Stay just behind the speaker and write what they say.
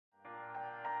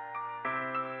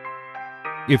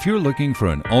If you're looking for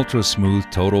an ultra-smooth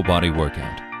total body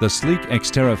workout, the sleek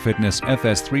XTERRA Fitness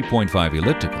FS 3.5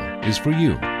 Elliptical is for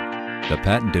you. The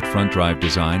patented front drive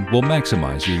design will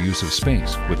maximize your use of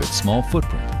space with its small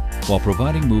footprint while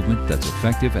providing movement that's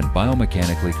effective and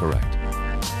biomechanically correct.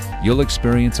 You'll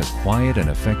experience a quiet and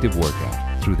effective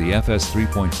workout through the FS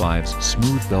 3.5's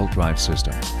smooth belt drive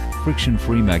system,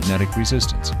 friction-free magnetic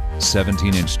resistance,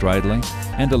 17-inch stride length,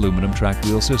 and aluminum track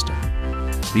wheel system.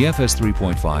 The FS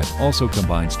 3.5 also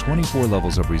combines 24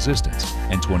 levels of resistance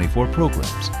and 24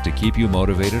 programs to keep you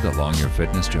motivated along your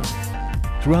fitness journey.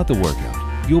 Throughout the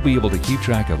workout, you'll be able to keep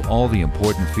track of all the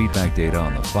important feedback data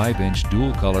on the 5-inch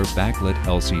dual-color backlit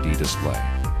LCD display,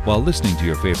 while listening to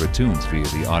your favorite tunes via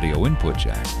the audio input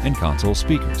jack and console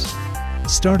speakers.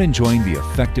 Start enjoying the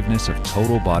effectiveness of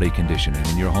total body conditioning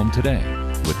in your home today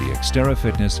with the XTERRA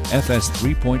Fitness FS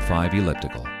 3.5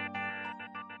 Elliptical.